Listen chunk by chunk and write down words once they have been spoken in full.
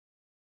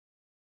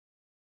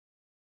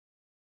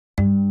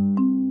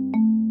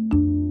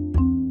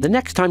The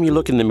next time you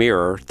look in the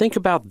mirror, think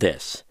about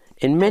this.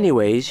 In many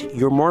ways,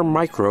 you're more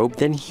microbe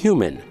than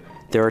human.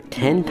 There are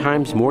 10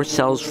 times more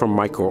cells from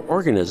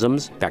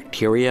microorganisms,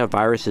 bacteria,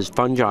 viruses,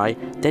 fungi,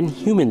 than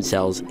human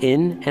cells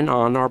in and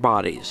on our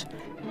bodies.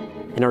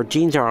 And our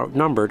genes are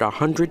outnumbered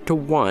 100 to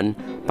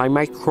 1 by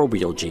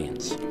microbial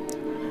genes.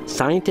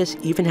 Scientists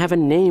even have a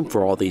name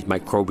for all these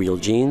microbial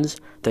genes,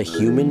 the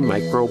human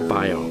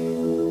microbiome.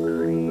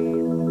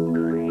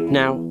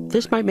 Now,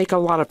 this might make a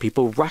lot of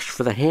people rush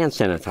for the hand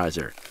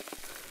sanitizer.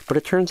 But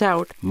it turns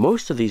out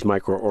most of these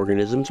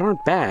microorganisms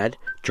aren't bad,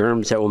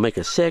 germs that will make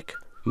us sick.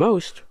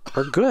 Most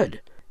are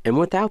good. And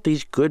without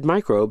these good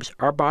microbes,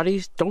 our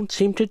bodies don't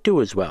seem to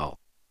do as well.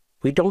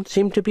 We don't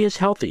seem to be as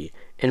healthy,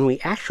 and we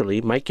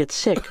actually might get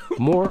sick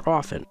more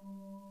often.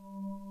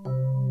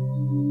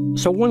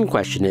 So one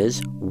question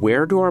is,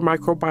 where do our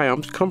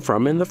microbiomes come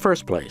from in the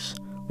first place?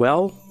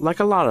 Well, like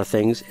a lot of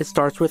things, it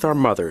starts with our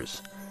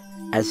mothers.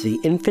 As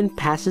the infant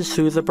passes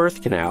through the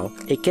birth canal,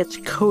 it gets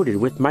coated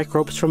with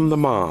microbes from the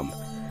mom.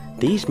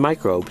 These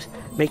microbes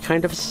may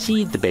kind of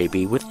seed the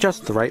baby with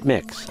just the right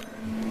mix.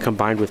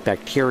 Combined with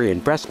bacteria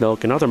in breast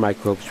milk and other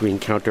microbes we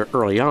encounter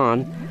early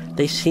on,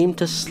 they seem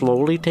to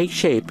slowly take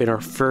shape in our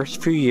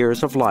first few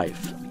years of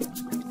life.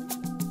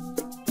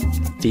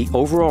 The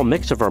overall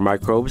mix of our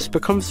microbes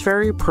becomes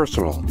very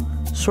personal,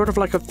 sort of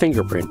like a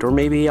fingerprint or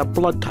maybe a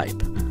blood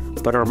type.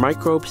 But our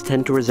microbes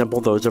tend to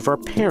resemble those of our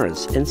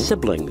parents and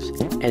siblings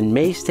and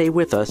may stay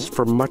with us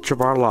for much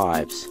of our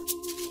lives.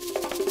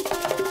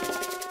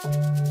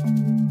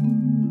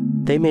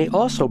 They may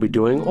also be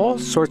doing all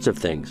sorts of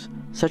things,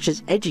 such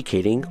as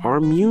educating our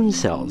immune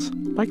cells,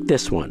 like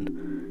this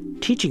one,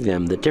 teaching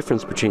them the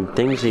difference between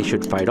things they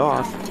should fight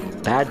off,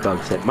 bad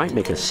bugs that might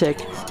make us sick,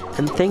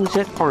 and things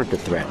that aren't a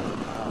threat,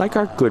 like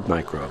our good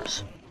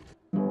microbes.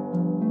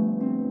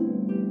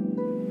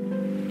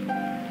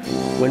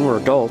 When we're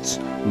adults,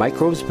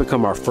 microbes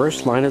become our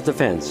first line of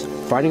defense,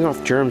 fighting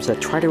off germs that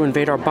try to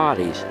invade our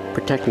bodies,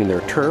 protecting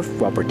their turf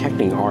while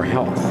protecting our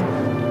health.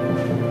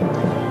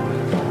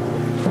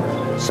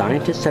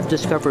 Scientists have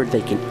discovered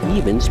they can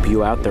even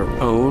spew out their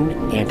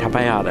own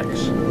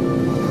antibiotics.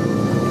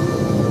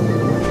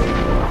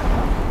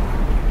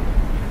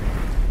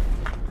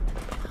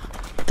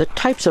 The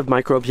types of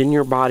microbes in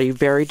your body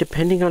vary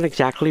depending on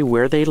exactly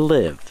where they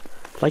live,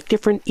 like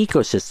different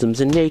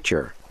ecosystems in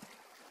nature.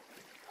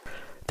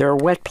 There are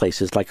wet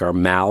places like our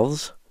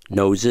mouths,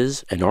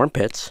 noses, and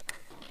armpits,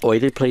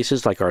 oily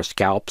places like our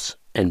scalps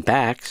and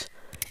backs,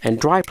 and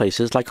dry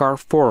places like our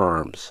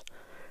forearms.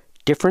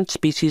 Different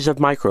species of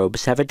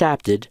microbes have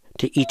adapted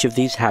to each of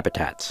these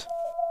habitats.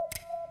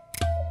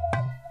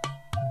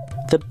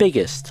 The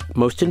biggest,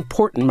 most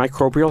important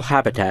microbial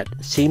habitat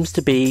seems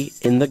to be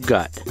in the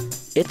gut.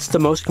 It's the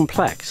most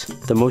complex,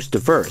 the most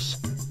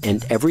diverse,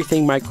 and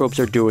everything microbes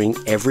are doing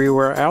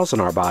everywhere else in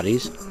our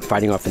bodies,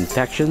 fighting off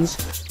infections,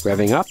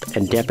 revving up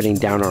and dampening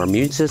down our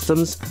immune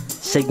systems,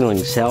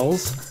 signaling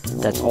cells,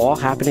 that's all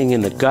happening in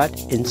the gut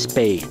in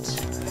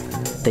spades.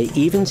 They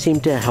even seem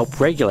to help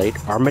regulate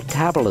our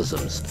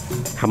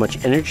metabolisms, how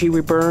much energy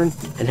we burn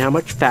and how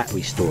much fat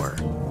we store.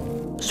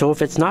 So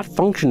if it's not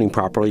functioning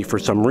properly for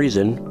some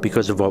reason,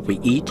 because of what we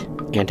eat,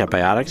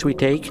 antibiotics we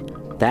take,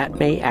 that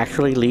may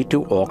actually lead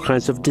to all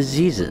kinds of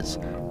diseases.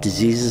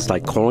 Diseases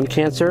like colon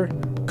cancer,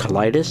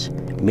 colitis,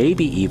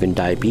 maybe even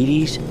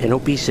diabetes and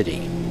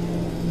obesity.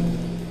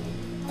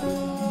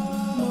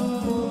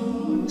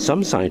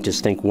 Some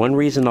scientists think one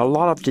reason a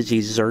lot of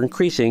diseases are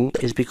increasing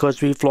is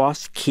because we've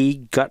lost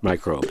key gut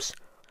microbes.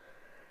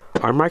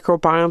 Our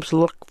microbiomes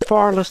look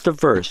far less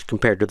diverse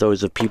compared to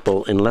those of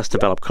people in less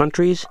developed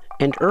countries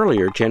and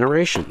earlier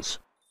generations.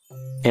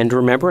 And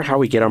remember how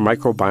we get our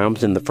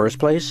microbiomes in the first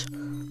place?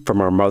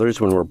 From our mothers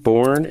when we're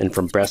born and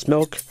from breast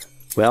milk?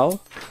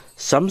 Well,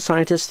 some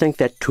scientists think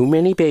that too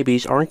many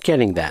babies aren't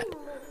getting that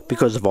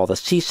because of all the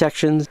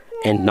C-sections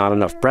and not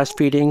enough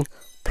breastfeeding,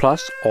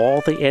 plus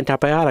all the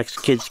antibiotics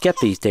kids get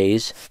these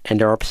days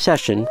and our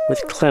obsession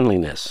with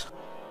cleanliness.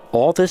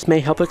 All this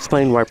may help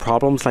explain why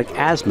problems like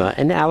asthma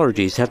and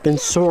allergies have been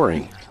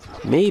soaring.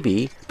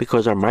 Maybe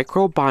because our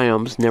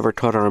microbiomes never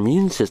taught our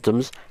immune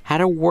systems how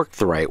to work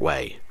the right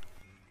way.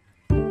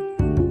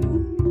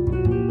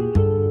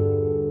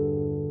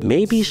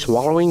 Maybe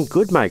swallowing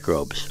good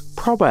microbes,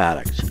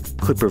 probiotics,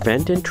 could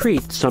prevent and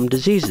treat some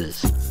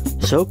diseases.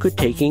 So could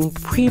taking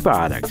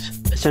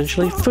prebiotics,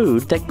 essentially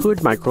food that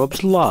good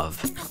microbes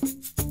love.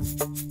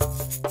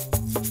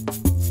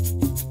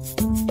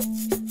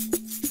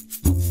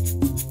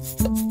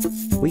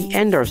 We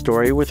end our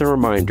story with a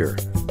reminder.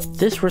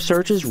 This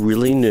research is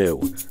really new.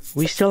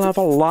 We still have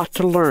a lot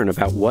to learn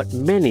about what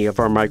many of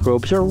our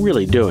microbes are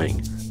really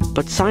doing.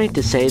 But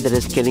scientists say that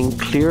it's getting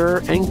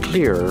clearer and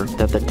clearer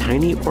that the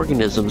tiny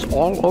organisms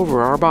all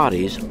over our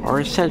bodies are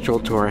essential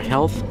to our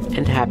health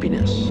and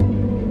happiness.